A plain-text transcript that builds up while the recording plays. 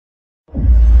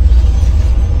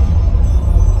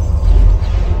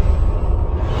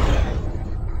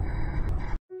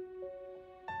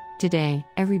Today,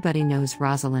 everybody knows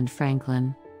Rosalind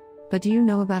Franklin. But do you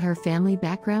know about her family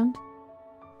background?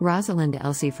 Rosalind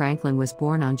Elsie Franklin was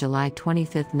born on July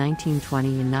 25,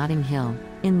 1920 in Notting Hill,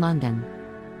 in London.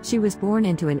 She was born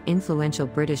into an influential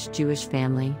British Jewish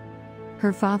family.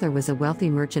 Her father was a wealthy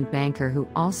merchant banker who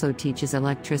also teaches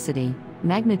electricity,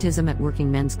 magnetism at Working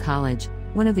Men's College,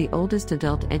 one of the oldest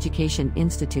adult education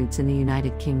institutes in the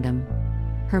United Kingdom.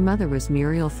 Her mother was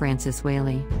Muriel Frances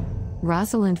Whaley.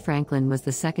 Rosalind Franklin was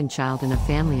the second child in a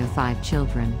family of 5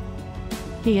 children.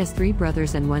 He has 3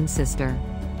 brothers and 1 sister.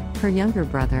 Her younger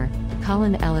brother,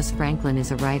 Colin Ellis Franklin, is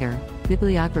a writer,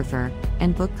 bibliographer,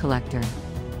 and book collector.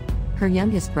 Her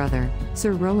youngest brother,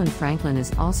 Sir Rowland Franklin,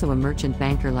 is also a merchant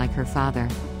banker like her father.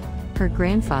 Her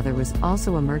grandfather was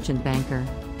also a merchant banker.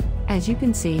 As you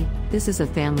can see, this is a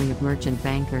family of merchant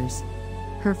bankers.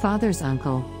 Her father's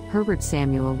uncle, Herbert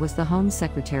Samuel, was the Home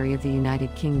Secretary of the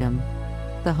United Kingdom.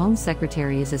 The Home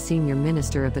Secretary is a senior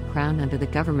minister of the Crown under the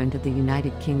government of the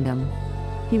United Kingdom.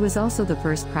 He was also the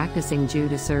first practicing Jew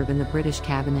to serve in the British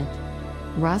cabinet.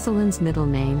 Rosalind's middle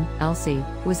name, Elsie,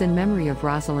 was in memory of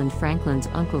Rosalind Franklin's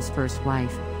uncle's first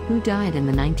wife, who died in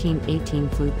the 1918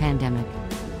 flu pandemic.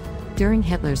 During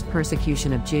Hitler's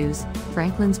persecution of Jews,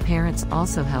 Franklin's parents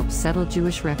also helped settle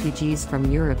Jewish refugees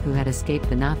from Europe who had escaped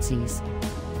the Nazis.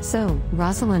 So,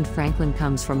 Rosalind Franklin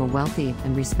comes from a wealthy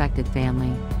and respected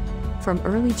family. From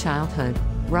early childhood,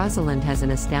 Rosalind has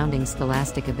an astounding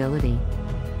scholastic ability.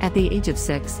 At the age of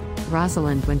 6,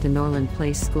 Rosalind went to Norland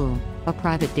Place School, a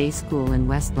private day school in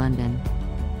West London.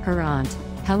 Her aunt,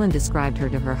 Helen, described her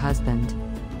to her husband.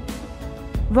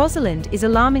 Rosalind is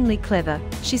alarmingly clever.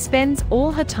 She spends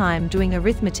all her time doing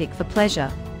arithmetic for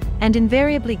pleasure, and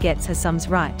invariably gets her sums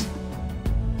right.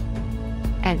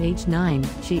 At age 9,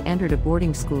 she entered a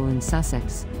boarding school in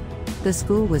Sussex. The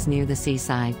school was near the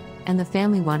seaside, and the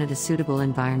family wanted a suitable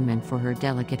environment for her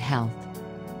delicate health.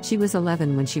 She was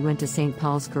 11 when she went to St.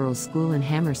 Paul's Girls' School in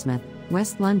Hammersmith,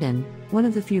 West London, one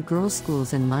of the few girls'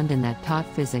 schools in London that taught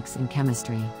physics and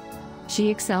chemistry. She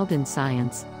excelled in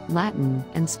science, Latin,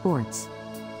 and sports.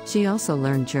 She also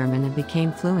learned German and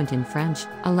became fluent in French,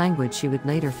 a language she would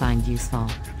later find useful.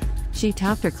 She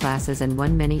topped her classes and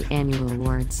won many annual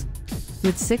awards.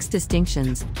 With 6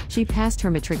 distinctions, she passed her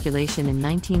matriculation in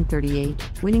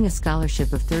 1938, winning a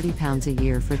scholarship of £30 a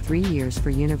year for 3 years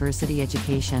for university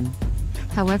education.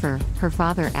 However, her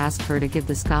father asked her to give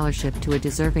the scholarship to a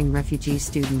deserving refugee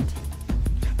student.